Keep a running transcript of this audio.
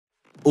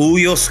All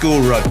your school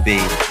rugby,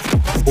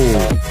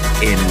 all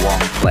in one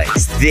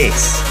place.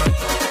 This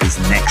is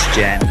Next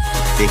Gen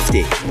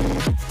 50.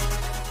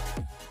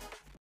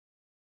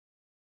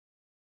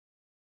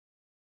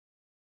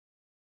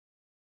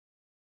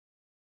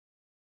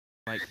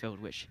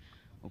 Wakefield, which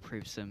will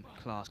prove some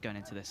class going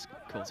into this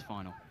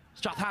quarter-final.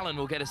 Strathallan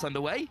will get us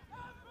underway,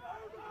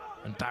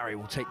 and Barry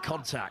will take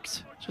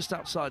contact just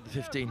outside the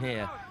 15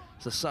 here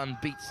as the sun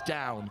beats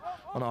down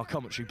on our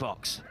commentary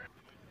box.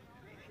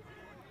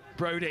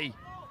 Brody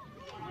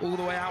all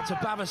the way out to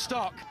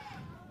Baverstock.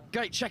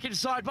 Gate check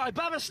inside by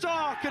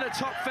Baverstock and a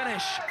top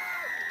finish.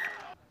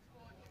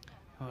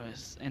 Well,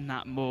 it's in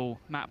that maul,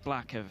 Matt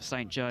Black of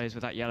St Joe's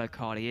with that yellow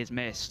card, he is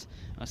missed.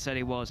 I said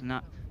he was, and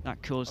that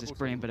caused this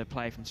brilliant bit of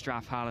play from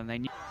Strathallan. They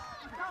knew.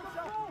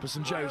 But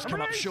St Joe's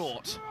come up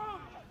short.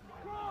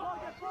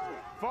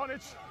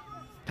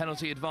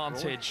 Penalty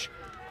advantage.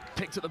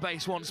 Picked at the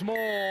base once more,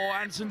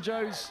 and St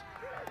Joe's.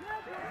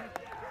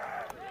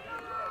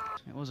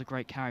 It was a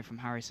great carry from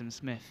Harrison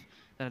Smith.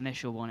 That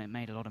initial one, it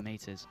made a lot of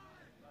metres.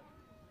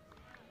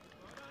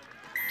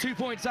 2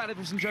 points added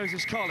for St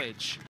Joseph's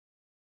College.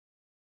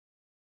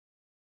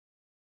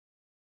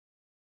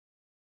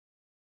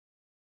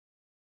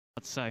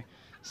 So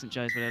St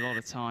Joe's with a lot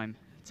of time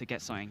to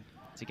get something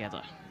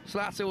together.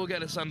 Slatter will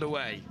get us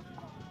underway.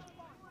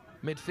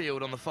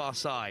 Midfield on the far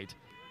side.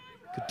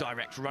 Good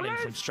direct running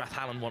from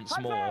Strathallan once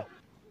more.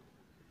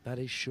 That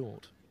is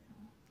short.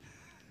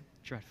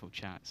 Dreadful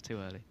chat, it's too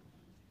early.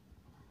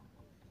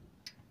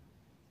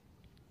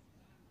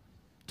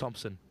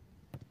 Thompson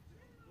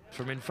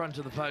from in front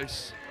of the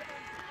post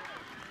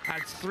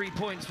adds 3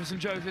 points for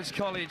St Joseph's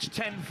College.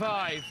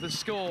 10-5 the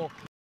score.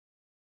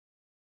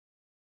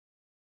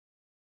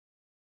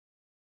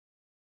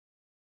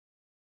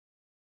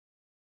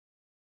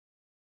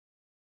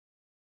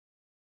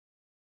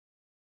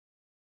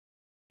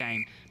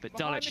 Game, but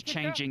Dulwich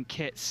changing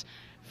kits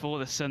for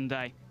the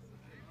Sunday.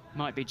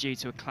 Might be due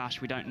to a clash,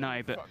 we don't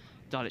know, but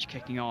Dulwich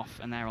kicking off,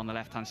 and they're on the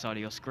left-hand side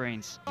of your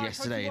screens.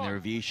 Yesterday in the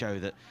review show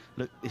that,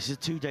 look, this is a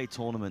two-day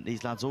tournament.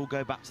 These lads all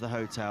go back to the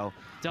hotel.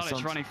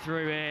 Dulwich running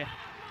through here.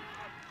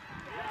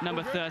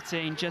 Number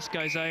 13 just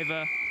goes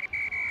over.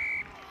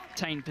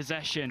 Taint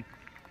possession.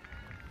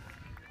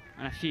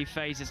 And a few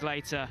phases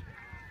later,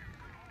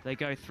 they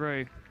go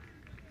through.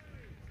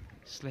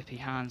 Slippy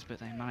hands, but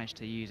they managed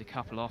to use a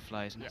couple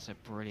offloads, and that's a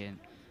brilliant,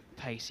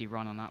 pacey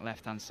run on that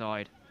left-hand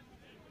side.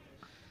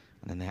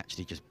 And then they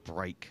actually just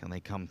break, and they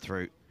come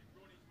through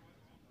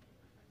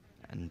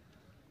and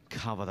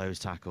cover those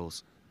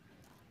tackles.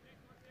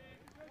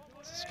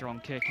 It's a strong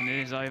kick, and it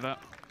is over.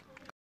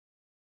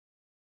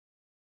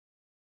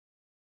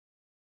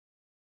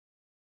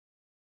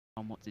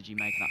 What did you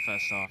make of that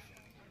first half?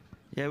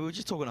 Yeah, we were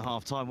just talking at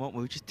half-time, weren't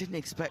we? We just didn't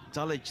expect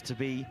Dulwich to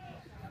be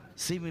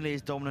seemingly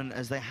as dominant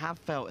as they have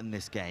felt in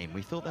this game.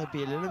 We thought there'd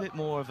be a little bit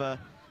more of a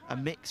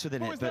mix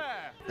within it, but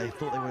they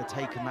thought they would have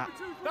taken that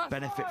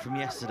benefit from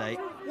yesterday,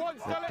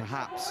 that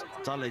perhaps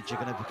Dulwich are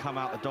going to come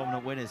out the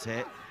dominant winners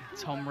here.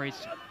 Tom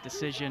Reed's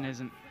decision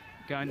isn't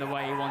going the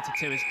way he wanted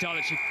to, as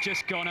Dulwich have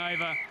just gone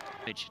over.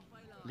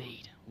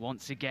 Lead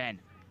once again.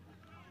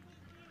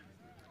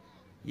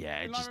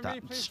 Yeah, just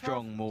that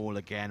strong maul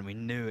again. We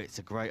knew it's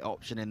a great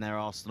option in their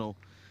arsenal.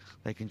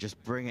 They can just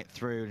bring it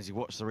through, and as you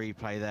watch the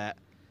replay there,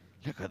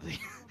 look at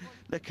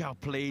look how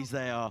pleased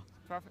they are.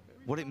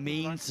 What it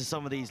means to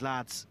some of these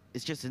lads,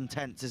 it's just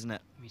intense, isn't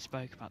it? We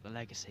spoke about the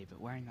legacy, but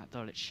wearing that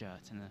Dulwich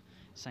shirt in the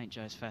St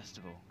Joe's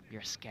Festival,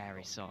 you're a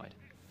scary side.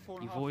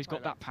 You've always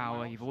got that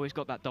power, you've always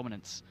got that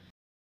dominance.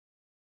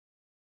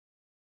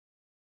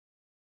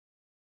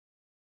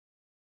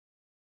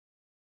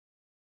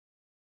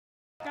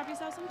 Grab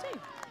yourself some tea.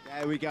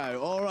 There we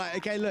go. All right,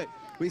 okay, look,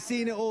 we've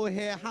seen it all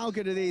here, how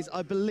good it is.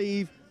 I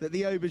believe that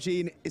the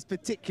aubergine is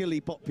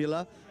particularly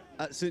popular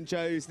at St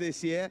Joe's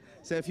this year.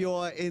 So if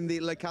you're in the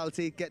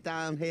locality, get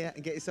down here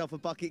and get yourself a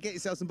bucket, get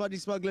yourself some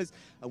budgie smugglers,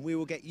 and we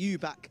will get you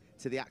back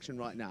to the action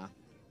right now.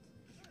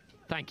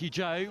 Thank you,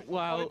 Joe.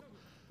 Well,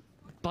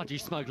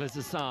 budgie smugglers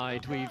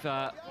aside, we've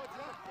got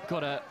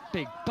a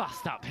big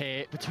bust up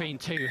here between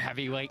two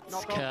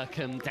heavyweights,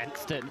 Kirkham,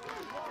 Denstone,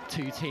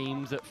 two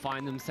teams that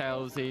find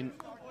themselves in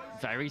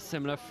very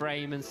similar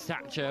frame and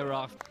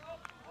stature.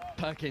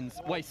 Perkins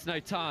wastes no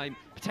time,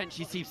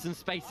 potentially sees some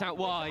space out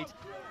wide.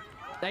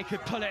 They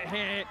could pull it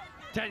here.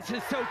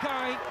 Denstone's still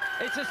going.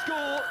 It's a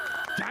score.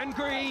 Dan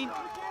Green.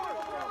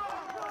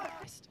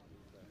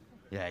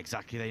 Yeah,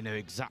 exactly. They knew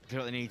exactly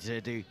what they needed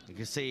to do. You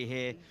can see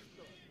here,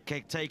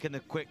 taking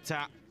the quick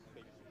tap.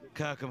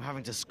 Kirkham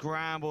having to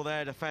scramble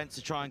their defence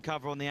to try and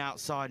cover on the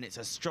outside, and it's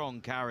a strong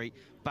carry.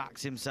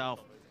 Backs himself,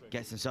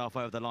 gets himself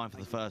over the line for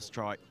the first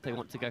try. They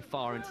want to go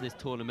far into this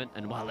tournament,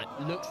 and well, it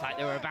looks like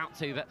they were about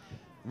to, but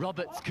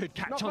Roberts could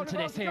catch on to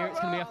this here. It's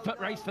going to be a foot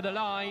race for the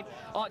line.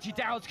 Archie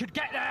Dowds could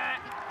get there,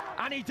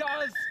 and he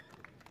does.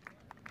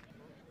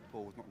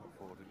 Ball was not knocked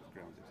forward, it was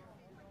grounded.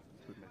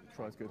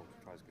 Try's good.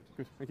 Try's good.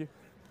 Good, thank you.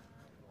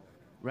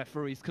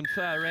 Referees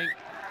conferring.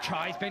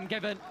 Try's been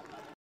given.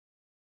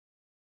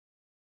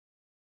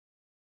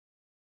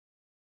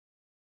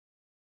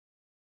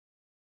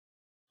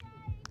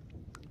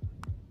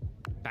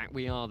 Back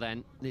we are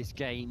then, this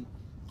game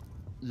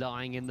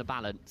lying in the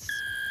balance.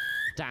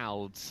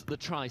 Dowds, the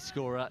try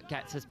scorer,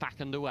 gets us back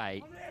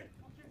underway.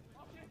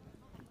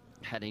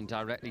 Heading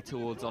directly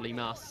towards Ollie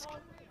Musk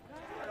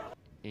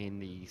in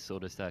these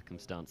sort of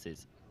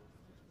circumstances.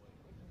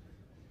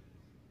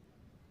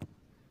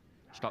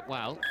 Struck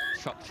well,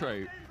 struck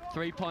true.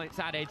 3 points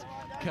added.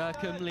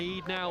 Kirkham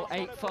lead now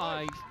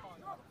 8-5.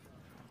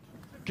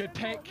 Good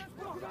pick.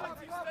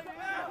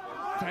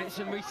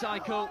 Denstone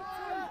recycle.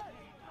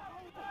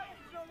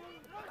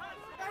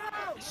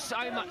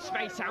 So much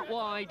space out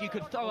wide. You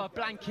could throw a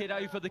blanket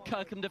over the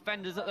Kirkham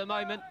defenders at the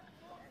moment.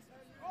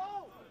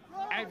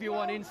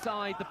 Everyone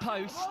inside the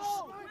posts.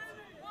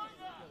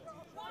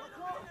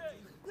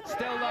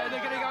 Still though,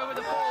 they're going to go with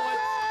the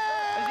forwards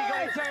as he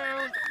goes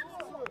down.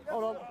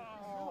 Hold on.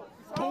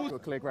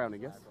 Pulls. Clear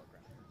grounding, yes?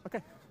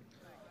 Okay.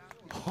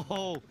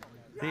 Oh,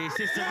 the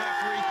assistant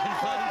referee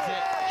confirms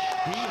it.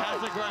 He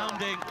has a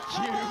grounding.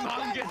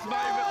 Humongous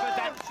moment for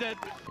Denstone.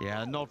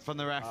 Yeah, a nod from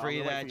the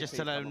referee there, just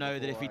to let him know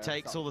that if he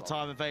takes all the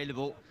time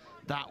available,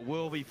 that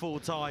will be full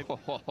time.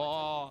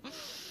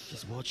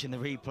 Just watching the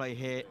replay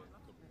here.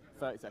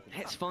 30 seconds.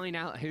 Let's find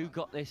out who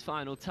got this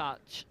final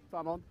touch.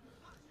 Time on.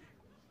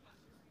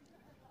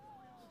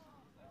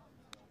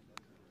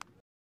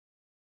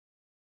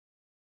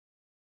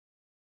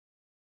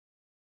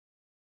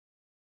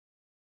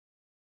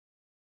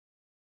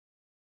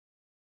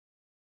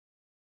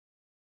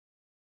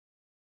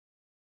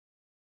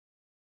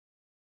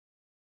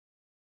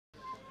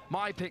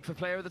 My pick for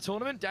player of the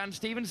tournament, Dan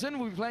Stevenson,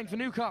 will be playing for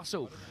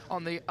Newcastle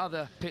on the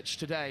other pitch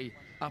today,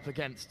 up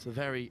against the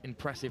very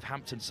impressive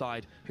Hampton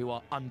side, who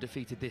are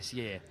undefeated this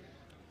year.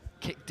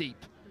 Kick deep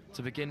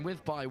to begin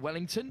with by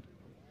Wellington.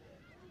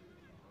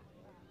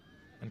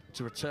 And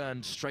to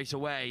return straight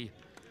away,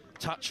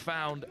 touch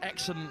found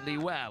excellently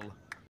well.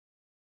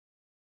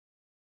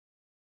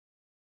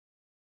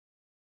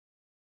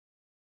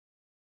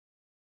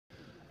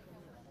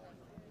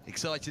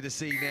 Excited to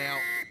see now,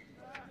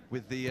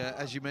 with the,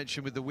 as you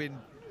mentioned, with the wind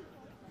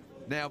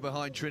now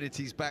behind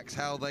Trinity's backs,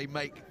 how they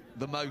make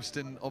the most,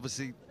 and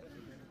obviously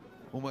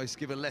almost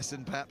give a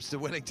lesson perhaps to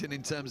Wellington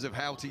in terms of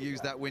how to use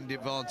that wind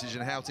advantage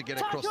and how to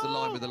get across the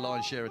line with the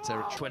lion's share of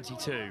territory.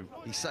 22.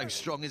 He's so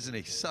strong, isn't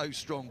he? So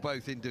strong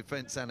both in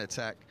defence and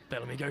attack.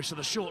 Bellamy goes to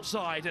the short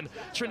side and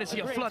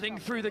Trinity are flooding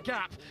through the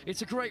gap.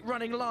 It's a great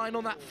running line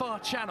on that far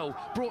channel,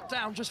 brought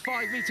down just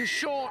 5 metres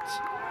short.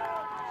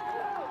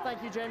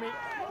 Thank you, Jamie.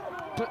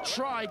 But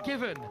try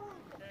given.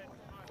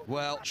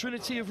 Well,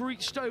 Trinity have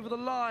reached over the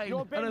line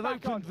and have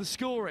opened the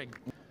scoring.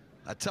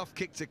 A tough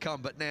kick to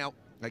come, but now,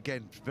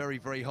 again, very,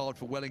 very hard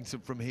for Wellington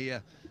from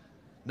here,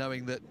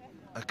 knowing that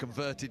a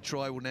converted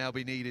try will now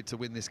be needed to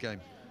win this game.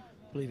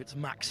 I believe it's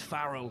Max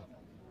Farrell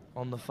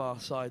on the far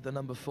side, the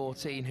number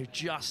 14, who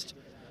just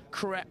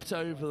crept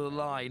over the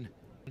line.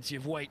 Plenty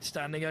of weight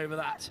standing over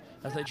that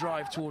as they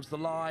drive towards the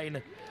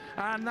line.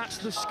 And that's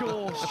the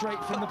score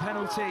straight from the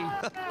penalty.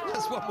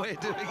 That's one way of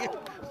doing it.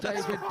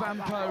 David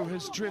Bampo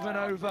has driven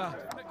over.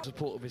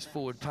 Support of his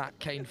forward pack,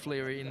 Kane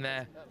Fleary in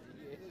there,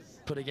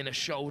 putting in a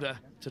shoulder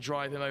to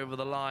drive him over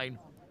the line.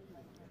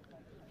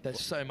 There's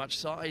so much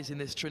size in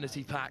this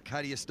Trinity pack.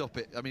 How do you stop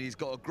it? I mean, he's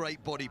got a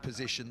great body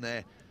position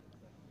there.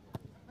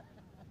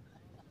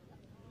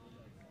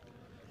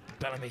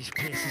 Bellamy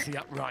pierces the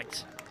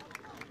upright.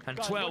 And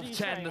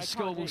 12-10, the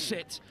score will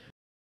sit.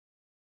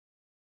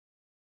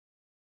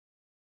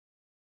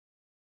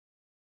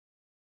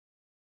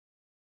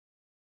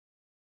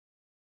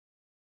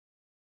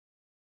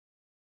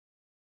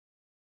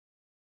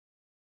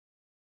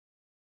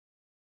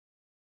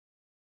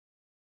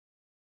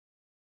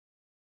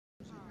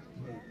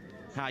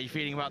 How are you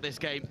feeling about this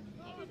game?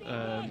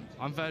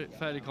 I'm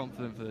fairly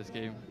confident for this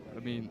game. I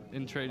mean,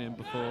 in training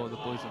before, the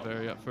boys are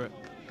very up for it.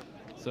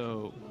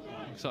 So,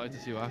 I'm excited to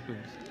see what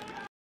happens.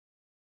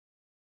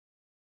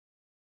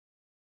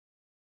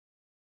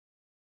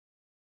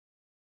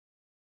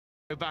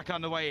 We're back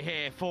underway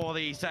here for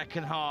the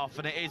second half,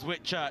 and it is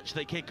Whitchurch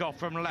that kick off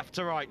from left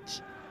to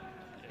right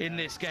in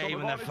this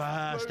game, and the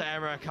first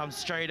error comes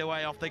straight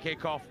away off the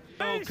kick-off.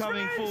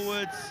 Coming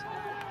forwards.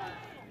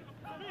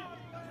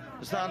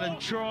 Stathallan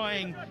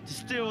trying to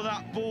steal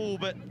that ball,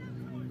 but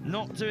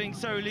not doing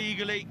so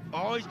legally.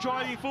 Oh, he's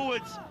driving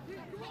forwards,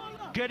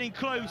 getting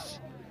close.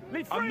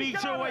 A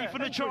metre away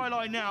from the try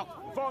line now.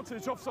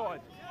 Advantage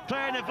offside.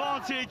 Playing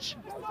advantage.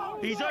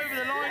 He's over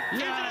the line.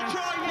 Into the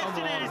try. Yes,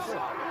 it is.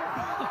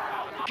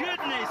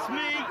 Goodness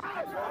me.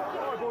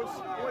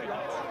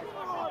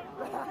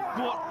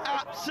 What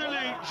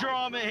absolute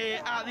drama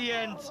here at the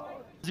end.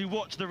 As you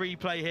watch the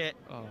replay here.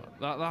 Oh,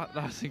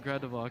 that's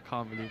incredible. I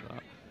can't believe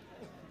that.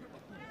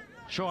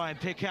 Try and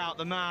pick out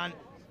the man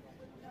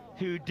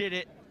who did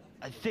it.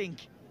 I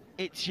think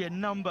it's your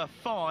number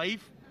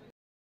 5.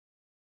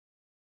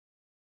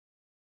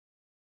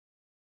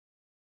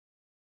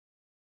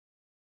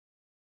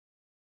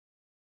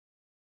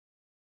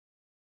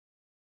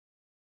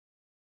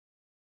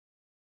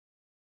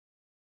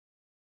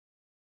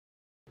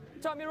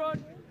 Time you're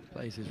on.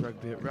 Plays his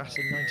rugby at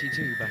Racing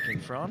 92 back in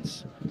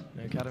France.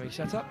 No academy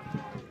setup.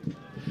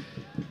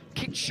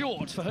 kicked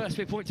short for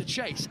Hurstpierspoint to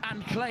chase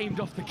and claimed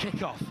off the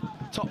kickoff.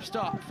 Top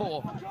start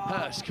for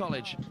Hurst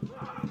College.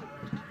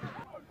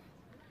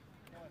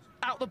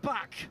 Out the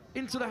back,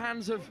 into the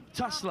hands of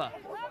Tussler.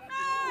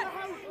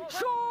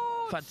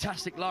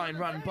 Fantastic line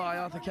run by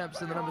Arthur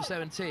Kempston, the number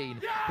 17,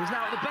 who's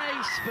now at the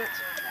base, but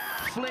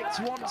flicked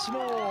once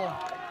more.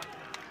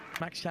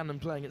 Max Cannon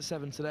playing at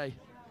 7 today.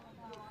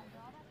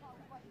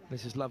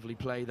 This is lovely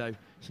play, though.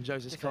 St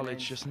Joseph's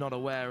College just not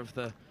aware of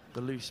the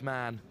loose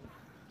man.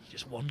 He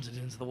just wandered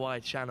into the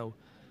wide channel.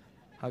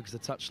 Hugs the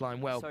touchline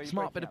well.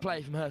 Smart bit of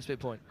play from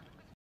Hurstpierspoint.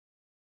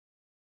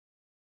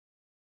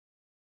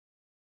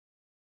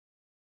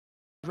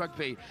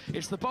 Rugby,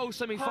 it's the bowl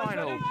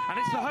semi-final, and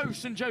it's the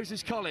host St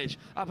Joseph's College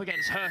up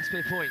against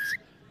Hurstpierspoint.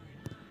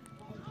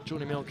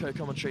 Joining me on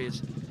co-commentary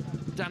is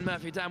Dan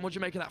Murphy. Dan, what do you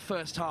make of that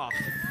first half?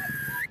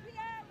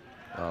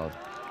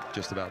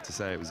 Just about to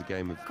say it was a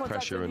game of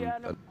pressure and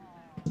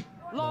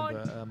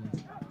Number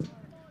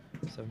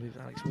 7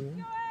 Alex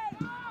Warren.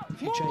 A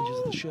few changes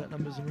of the shirt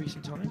numbers in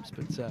recent times,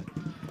 but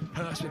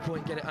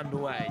Hurstpierspoint get it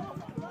underway.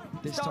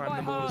 This time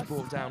the ball is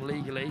brought down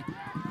legally,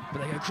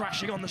 but they go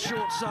crashing on the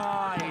short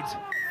side.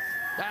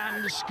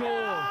 And the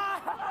score.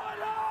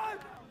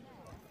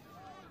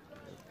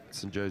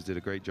 St Joe's did a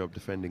great job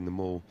defending the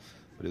maul,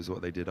 but it was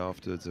what they did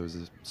afterwards. There was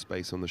a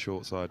space on the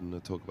short side, and I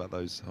talk about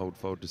those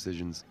hold-fold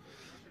decisions,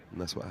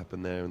 and that's what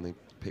happened there, and they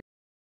picked.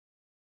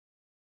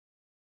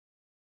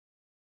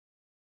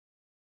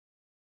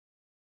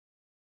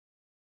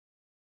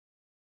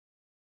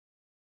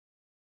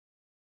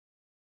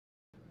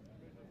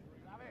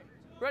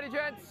 Ready,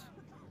 gents?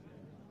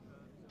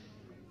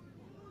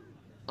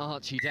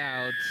 Archie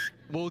Dowds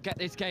will get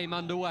this game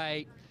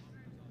underway.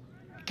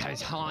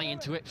 Goes high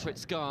into Ipswich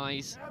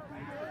skies,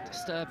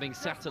 disturbing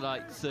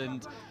satellites,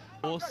 and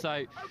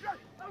also,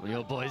 well,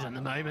 your boys at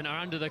the moment are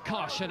under the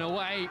cosh and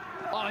away.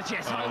 Oh,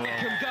 yes, how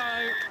Wycombe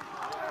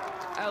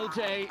go.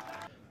 LJ.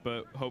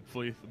 But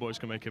hopefully the boys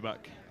can make it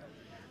back.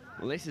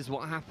 Well, this is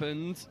what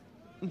happened.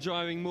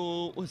 Driving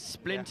Moore was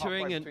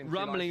splintering and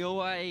rumbling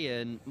away,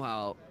 and,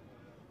 well,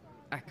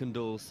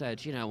 Eckendall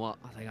said, you know what,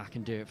 I think I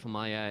can do it for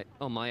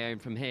on my own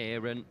from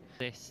here, and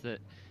that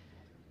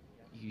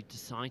you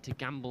decide to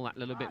gamble that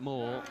little bit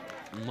more.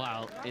 And,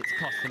 well, it's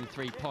cost them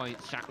 3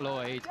 points. Jack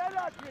Lloyd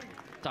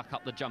stuck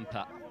up the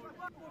jumper.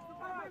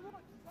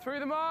 Through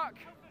the mark.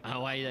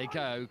 Away they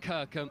go.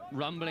 Kirkham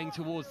rumbling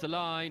towards the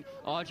line.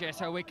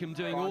 RGSO Wycombe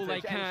doing all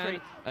they can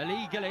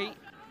illegally.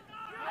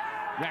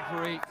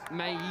 Referee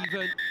may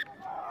even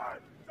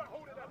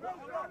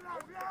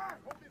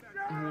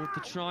award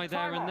the try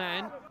there and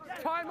then.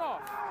 Time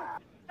off.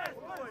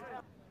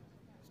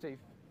 Steve.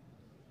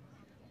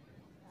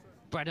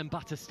 Bread and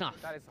butter stuff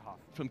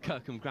from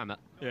Kirkham Grammar.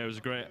 Yeah, it was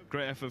a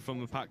great effort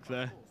from the pack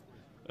there.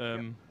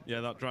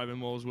 Yeah, that driving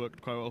maul's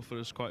worked quite well for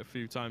us quite a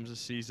few times this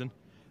season,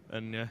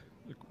 and yeah,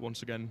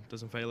 once again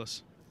doesn't fail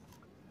us.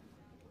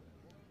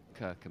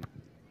 Kirkham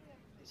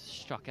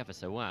struck ever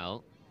so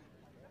well,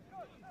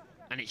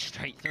 and it's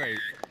straight through.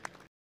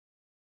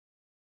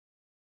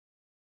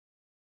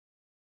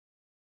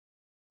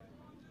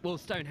 Well,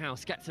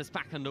 Stonehouse gets us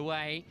back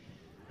underway.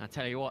 I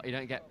tell you what, you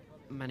don't get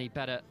many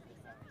better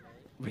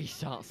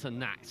restarts than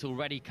that. It's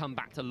already come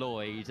back to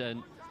Lloyd,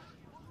 and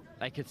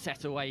they could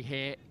set away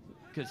here.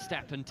 Good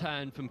step and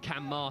turn from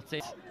Cam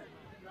Martin.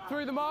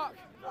 Through the mark.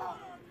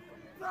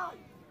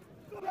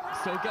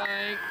 Still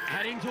going,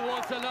 heading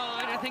towards the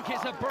line. I think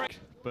it's a break.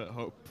 But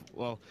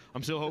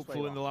I'm still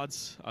hopeful in the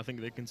lads. I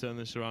think they can turn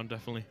this around,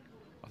 definitely.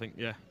 I think,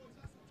 yeah,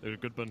 they're a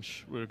good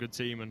bunch. We're a good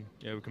team, and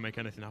yeah, we can make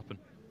anything happen.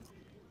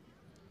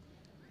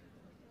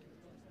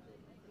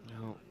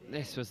 Well,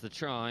 this was the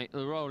try,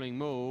 the rolling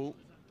maul.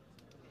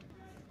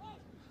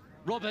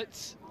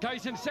 Roberts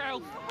goes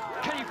himself.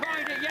 Can he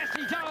find it? Yes,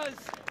 he does.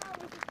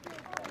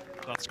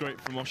 That's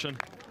great from Oshan.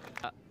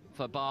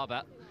 For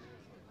Barber,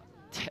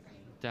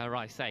 dare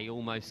I say,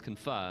 almost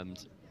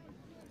confirmed.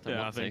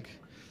 Yeah, I think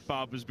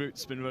Barber's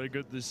boot's been very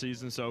good this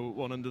season, so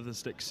one under the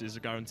sticks is a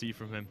guarantee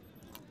from him.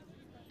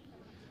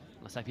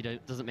 Let's hope he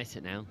doesn't miss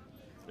it now.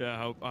 Yeah,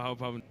 I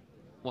hope I haven't.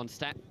 One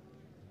step,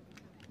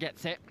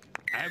 gets it.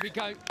 There we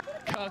go.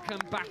 Kirkham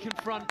back in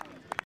front.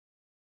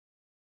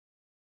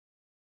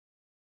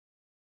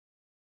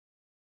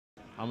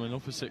 I'm an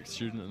upper sixth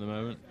student at the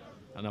moment,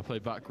 and I play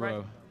back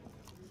row.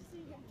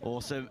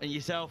 Awesome. And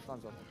yourself?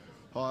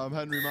 Hi, I'm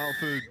Henry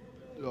Malford.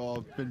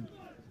 I've been,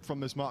 from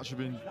this match, I've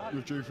been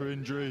withdrew for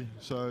injury,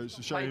 so it's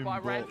a shame,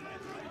 but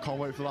can't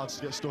wait for the lads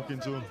to get stuck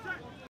into them.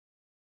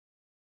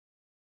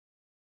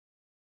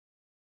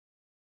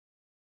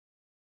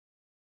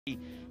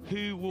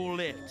 Who will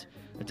lift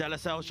the De La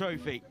Salle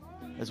Trophy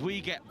as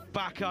we get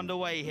back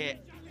underway here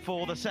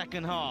for the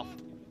second half?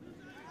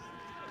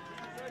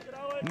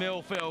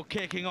 Millfield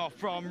kicking off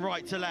from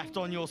right to left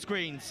on your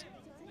screens.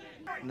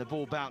 And the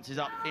ball bounces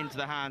up into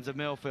the hands of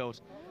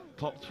Millfield.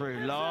 Popped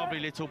through, lovely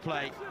little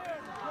play.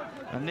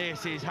 And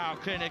this is how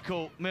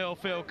clinical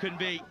Millfield can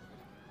be.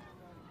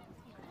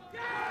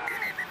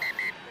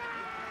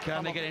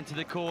 Can they get into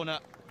the corner?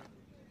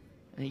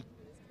 And he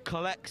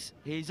collects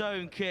his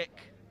own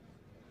kick.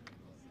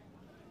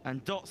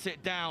 and dots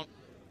it down.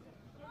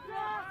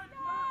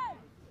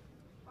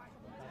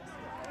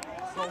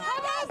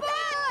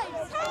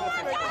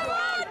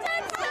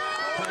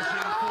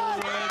 Pushing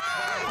forward.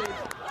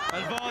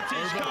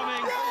 Advantage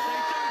coming.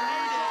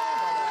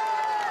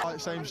 Like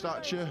same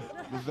stature,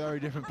 with very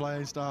different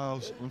playing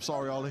styles. I'm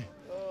sorry, Ollie.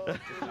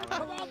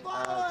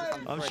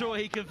 I'm sure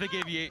he can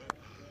forgive you.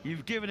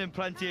 You've given him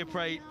plenty of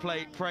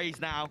praise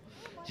now.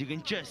 So you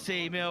can just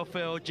see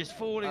Millfield just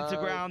falling to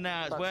ground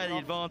now. It's where the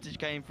advantage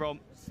came from.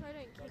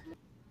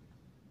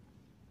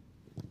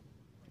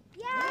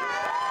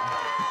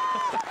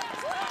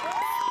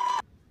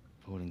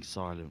 Falling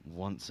silent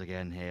once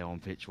again here on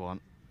pitch 1.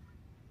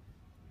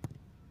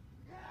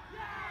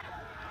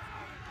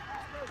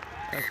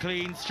 A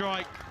clean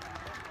strike,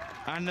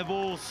 and the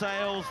ball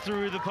sails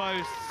through the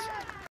posts.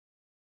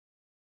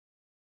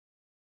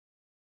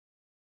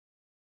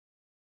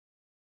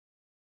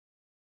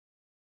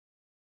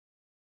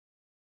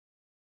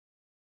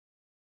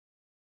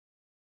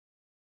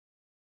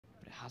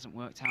 But it hasn't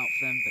worked out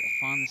for them, but they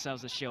find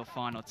themselves a Shielf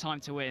final. Time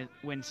to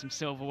win some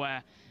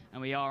silverware,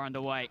 and we are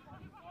underway.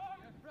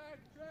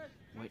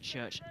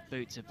 Whitchurch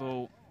boots a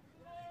ball,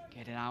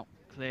 get it out,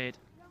 cleared.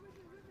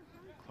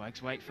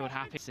 QEGS Wakefield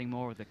happy. Seeing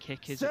more of the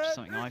kickers, which is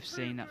something I've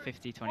seen at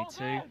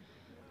 50-22.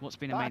 What's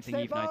been the main thing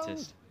you've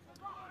noticed?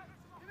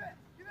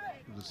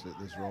 Just let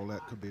this roll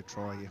out, could be a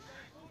try here.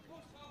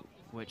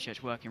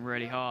 Whitchurch working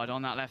really hard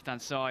on that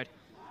left-hand side.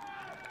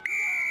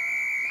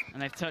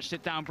 And they've touched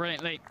it down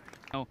brilliantly.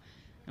 Oh,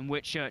 and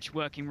Whitchurch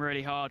working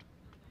really hard.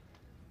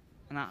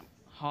 And that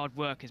hard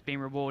work has been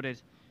rewarded.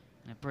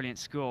 And a brilliant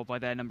score by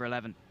their number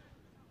 11.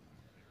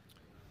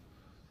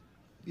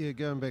 Yeah,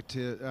 going back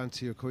to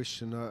answer your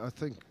question, I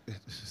think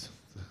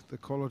the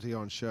quality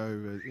on show,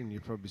 and you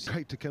probably say,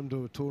 great to come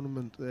to a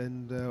tournament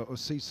and or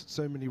see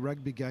so many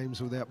rugby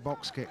games without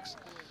box kicks.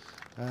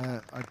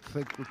 I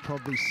think we've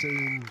probably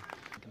seen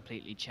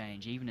completely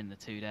change, even in the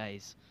 2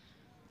 days.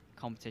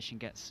 Competition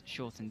gets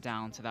shortened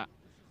down to that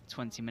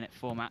 20-minute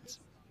format.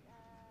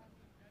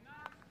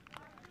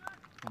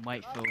 And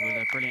Wakefield with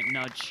a brilliant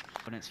nudge,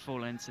 and it's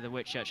fallen into the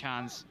Whitchurch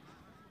hands.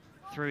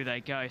 Through they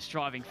go,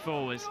 striving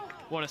forwards.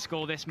 What a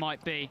score this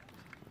might be.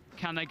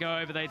 Can they go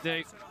over? They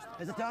do.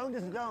 Is it down?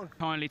 Is it down?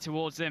 Kindly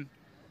towards him.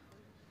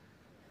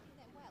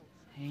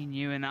 He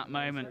knew in that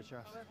moment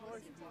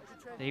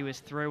he was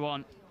through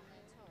on,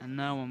 and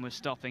no one was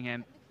stopping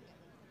him.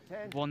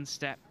 One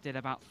step did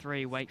about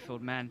 3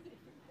 Wakefield men,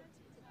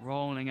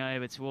 rolling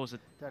over towards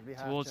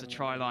the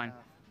try line.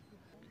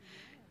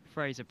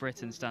 Fraser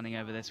Britton standing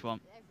over this one.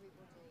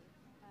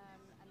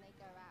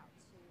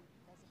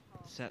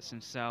 Sets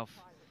himself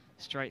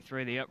straight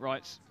through the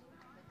uprights.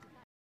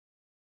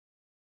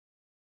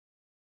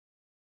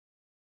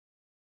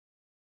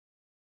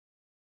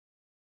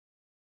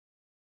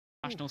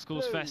 National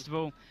Schools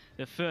Festival,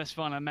 the first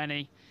final of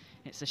many.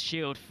 It's a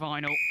Shield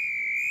final.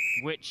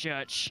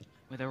 Whitchurch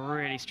with a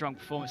really strong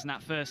performance in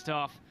that first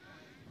half.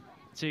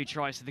 2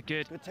 tries to the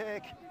good. Good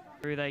take.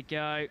 Through they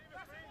go,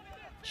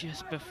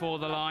 just before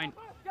the line.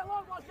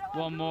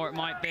 One more it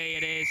might be,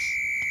 it is.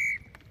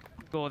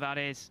 Score that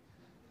is.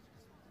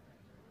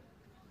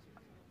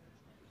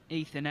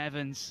 Ethan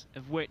Evans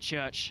of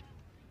Whitchurch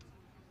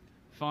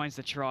finds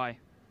the try.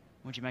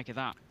 What do you make of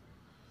that?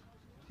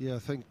 Yeah, I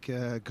think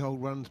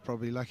Gold Run's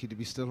probably lucky to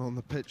be still on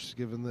the pitch,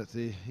 given that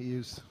he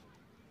is.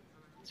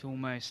 To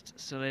almost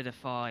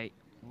solidify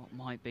what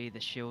might be the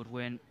Shield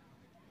win.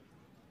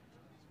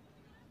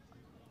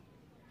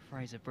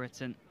 Fraser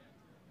Britton,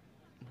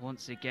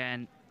 once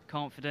again,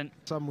 confident.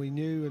 Some we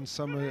knew and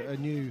some are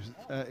new,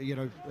 you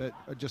know,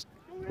 just,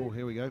 oh,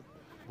 here we go.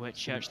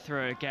 Whitchurch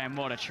through again,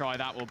 what a try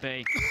that will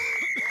be.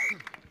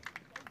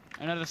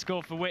 Another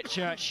score for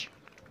Whitchurch.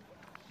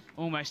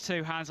 Almost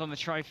 2 hands on the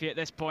trophy at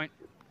this point.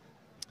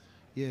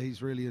 Yeah,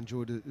 he's really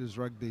enjoyed his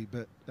rugby,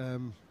 but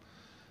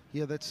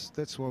yeah,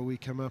 that's why we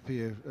come up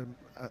here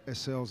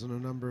ourselves and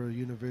a number of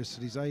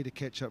universities, to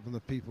catch up with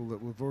the people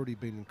that we've already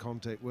been in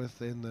contact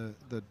with and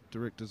the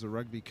directors of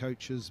rugby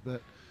coaches,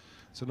 but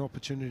it's an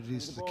opportunity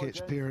to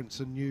catch parents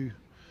and new.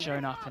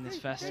 Shown up in this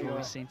festival,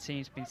 we've seen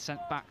teams being sent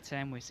back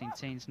 10, we've seen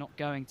teams not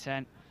going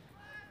 10.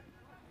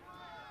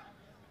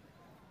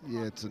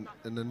 Yeah, it's an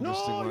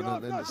interesting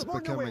one, and it's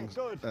becoming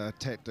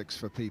tactics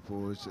for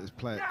people is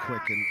play it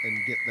quick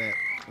and get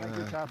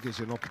that, gives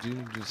you an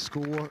opportunity to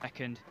score.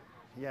 Second,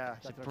 yeah,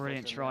 it's a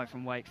brilliant try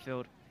from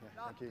Wakefield.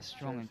 Yeah,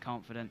 strong and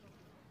confident,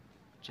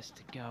 just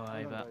to go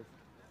over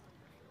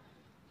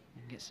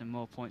and get some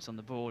more points on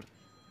the board.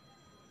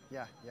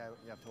 Yeah,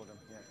 I've told him,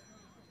 yeah.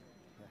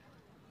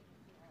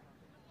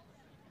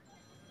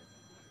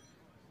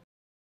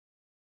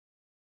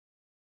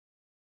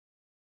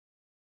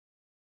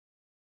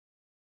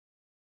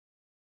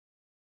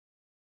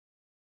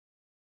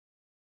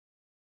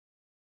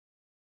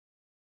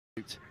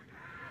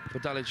 For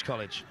Dulwich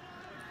College.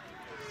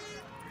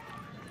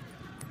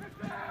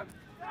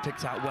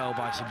 Picked out well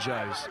by St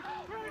Joe's.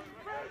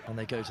 And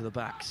they go to the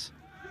backs.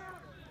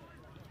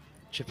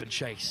 Chip and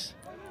chase.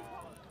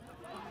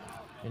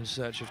 In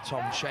search of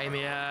Tom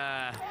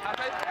Chamier.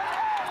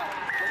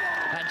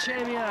 And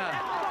Chamier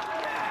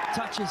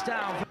touches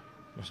down.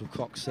 Russell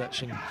Cox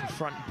searching for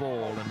front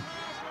ball, and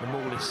the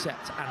ball is set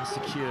and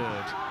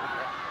secured.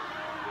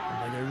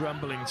 And they go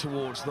rumbling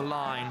towards the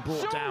line,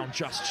 brought down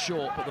just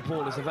short, but the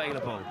ball is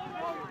available.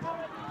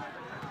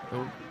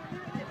 Oh.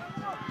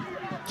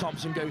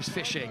 Thompson goes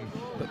fishing,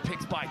 but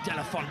picked by De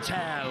La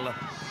Fontelle.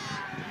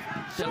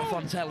 De La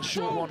Fontelle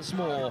short once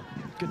more.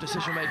 Good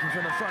decision making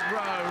from the front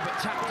row, but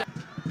tapped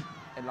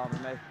in line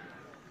with me.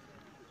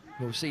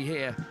 We'll see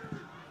here.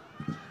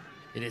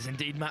 It is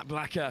indeed Matt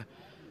Blacker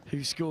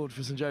who scored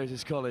for St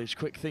Joseph's College.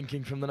 Quick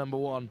thinking from the number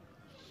 1.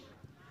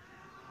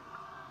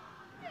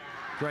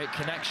 Great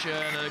connection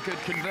and a good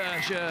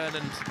conversion,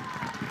 and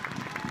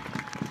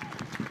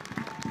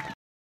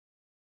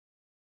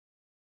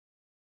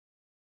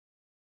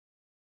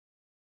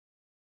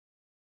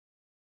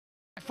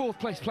fourth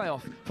place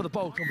playoff for the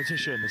bowl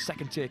competition, the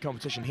second tier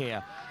competition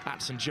here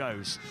at St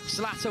Joe's.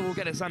 Slatter will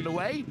get us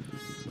underway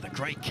with a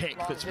great kick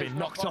that's been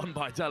knocked on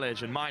by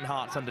Dulwich, and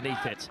Meinhardt's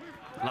underneath it.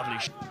 Lovely.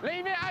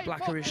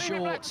 Blacker is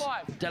short.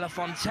 De La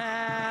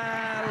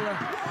Fontelle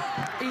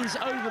is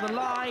over the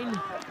line.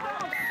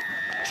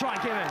 Try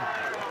and give him.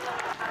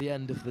 The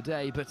end of the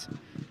day, but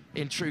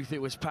in truth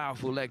it was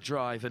powerful leg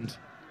drive and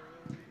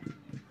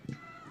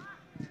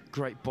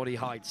great body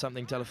height,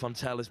 something De La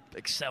Fontelle has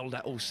excelled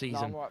at all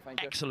season. No, right,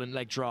 excellent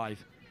leg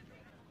drive.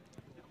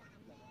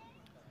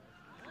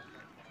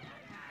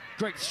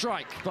 Great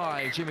strike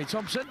by Jimmy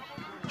Thompson.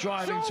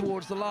 Driving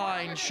towards the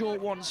line, short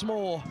once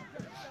more.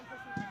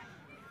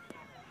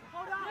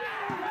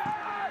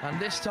 And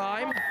this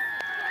time,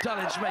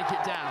 Dulwich make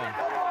it down.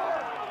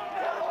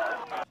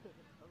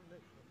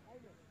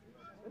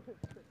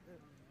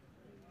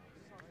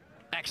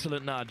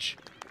 Excellent nudge.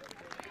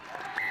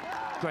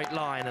 Great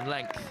line and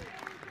length.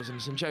 And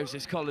St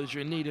Joseph's College are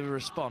in need of a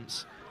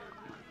response.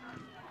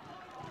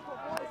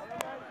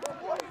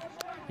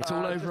 It's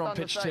all over on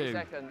pitch 2.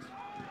 Seconds.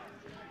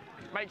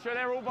 Make sure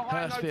they're all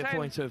behind.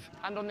 Hurstpierspoint of.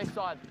 And on this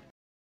side.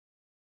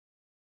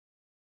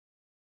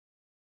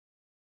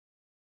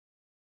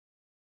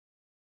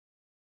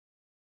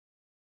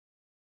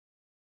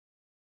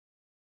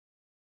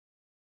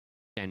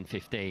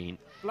 N15.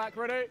 Black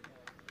ready.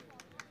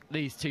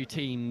 These two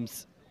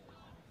teams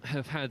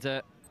have had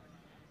a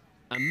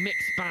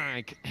mixed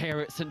bag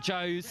here at St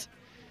Joe's,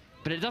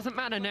 but it doesn't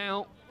matter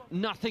now.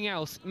 Nothing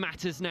else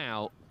matters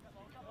now.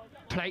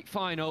 Plate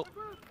final.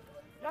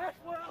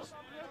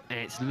 And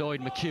it's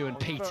Lloyd McEwen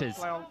Peters.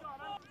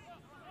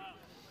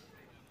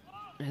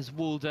 There's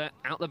Walder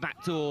out the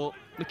back door.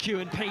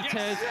 McEwen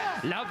Peters.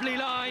 Lovely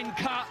line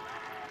cut.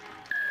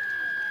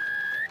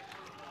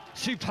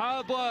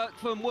 Superb work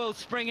from Will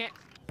Springett.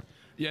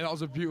 Yeah, that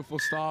was a beautiful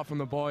start from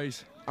the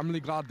boys. I'm really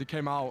glad they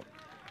came out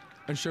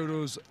and showed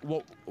us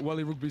what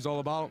Welly Rugby's all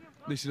about.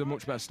 This is a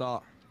much better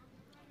start.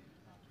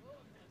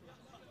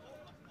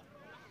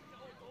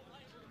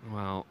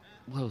 Well,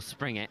 Will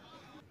Springett.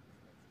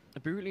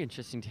 It'd be really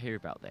interesting to hear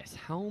about this.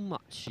 How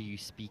much do you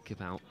speak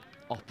about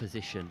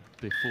opposition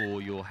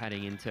before you're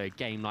heading into a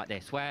game like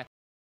this, where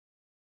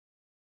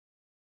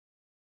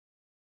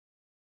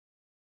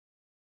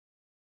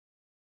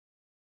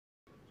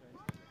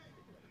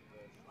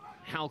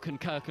how can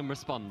Kirkham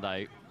respond,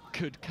 though?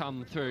 Could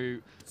come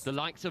through the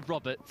likes of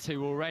Roberts,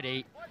 who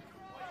already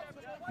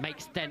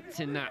makes dents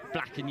in that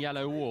black and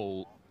yellow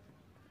wall.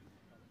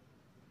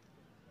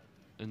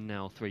 And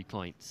now 3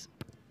 points.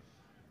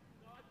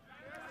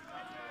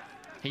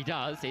 He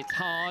does, it's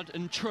hard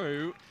and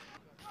true.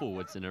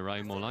 Forwards in a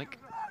row, more like.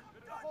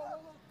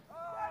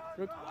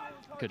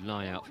 Good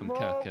line out from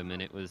Kirkham,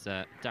 and it was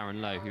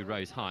Darren Lowe who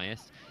rose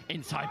highest.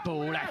 Inside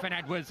ball, Effin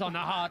Edwards on the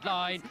hard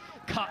line.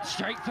 Cut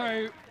straight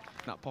through.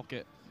 That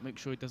pocket, make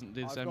sure he doesn't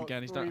do the same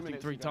again. He's done it, I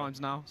think, 3 times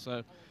now,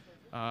 so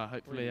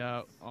hopefully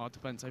our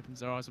defence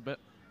opens their eyes a bit.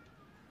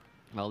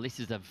 Well, this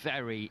is a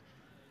very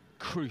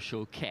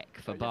crucial kick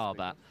for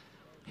Barber,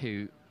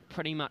 who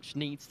pretty much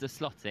needs to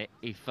slot it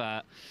if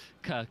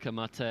Kirkham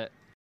are to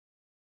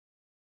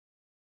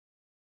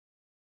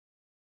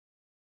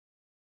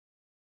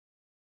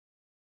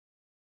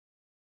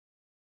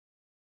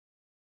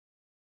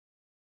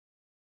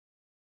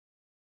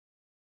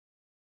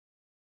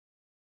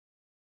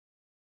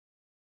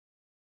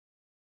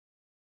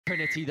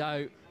Trinity,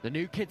 though, the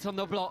new kids on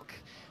the block,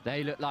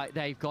 they look like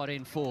they've got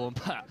in form,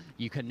 but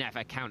you can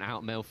never count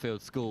out Millfield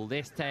School.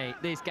 This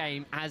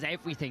game has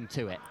everything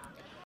to it.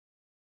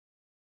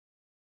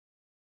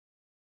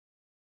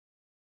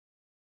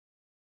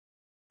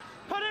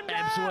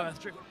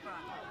 Ebsworth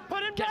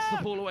gets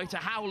the ball away to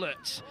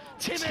Howlett.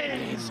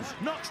 Timmins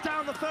knocks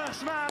down the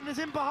first man, is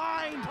in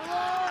behind,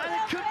 and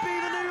it could be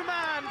the new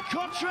man,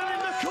 Cottrell in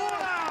the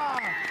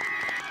corner.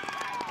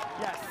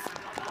 Yes.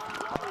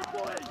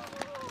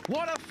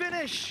 What a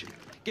finish!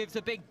 Gives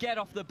a big get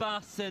off the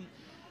bus, and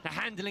the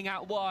handling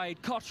out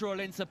wide.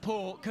 Cottrell in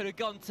support, could have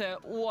gone to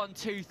 1,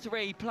 2,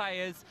 3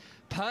 players.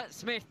 Pert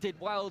Smith did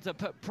well to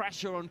put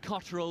pressure on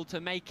Cottrell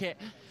to make it.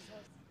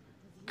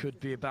 Could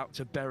be about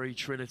to bury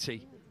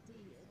Trinity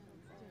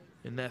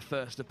in their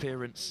first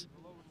appearance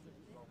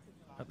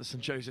at the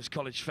St Joseph's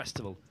College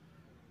Festival.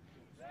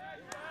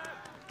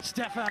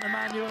 Stefan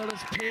Emanuel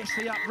has pierced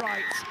the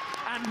upright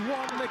and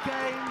won the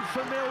game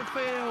for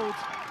Millfield.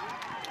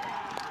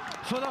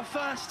 For the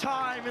first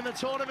time in the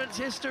tournament's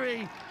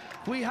history,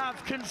 we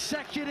have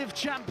consecutive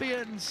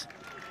champions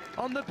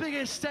on the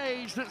biggest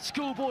stage that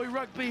schoolboy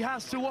rugby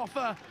has to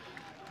offer.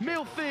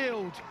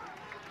 Millfield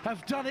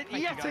have done it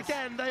yet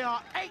again. They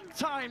are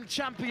 8-time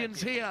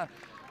champions here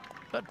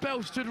at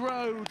Belstead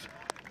Road.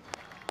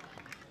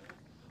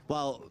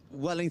 Well,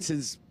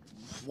 Wellington's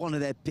one of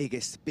their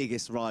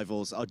biggest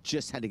rivals are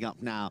just heading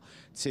up now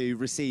to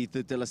receive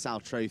the De La Salle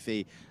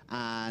Trophy.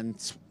 And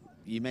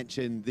you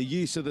mentioned the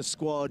use of the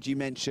squad, you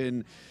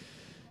mentioned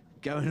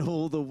going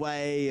all the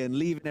way and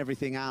leaving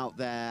everything out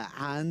there.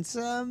 And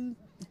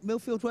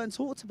Millfield weren't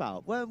talked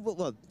about.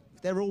 Well,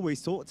 they're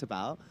always talked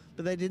about,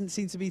 but they didn't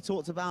seem to be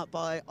talked about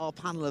by our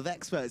panel of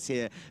experts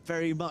here,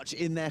 very much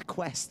in their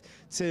quest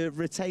to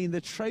retain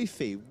the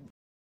trophy.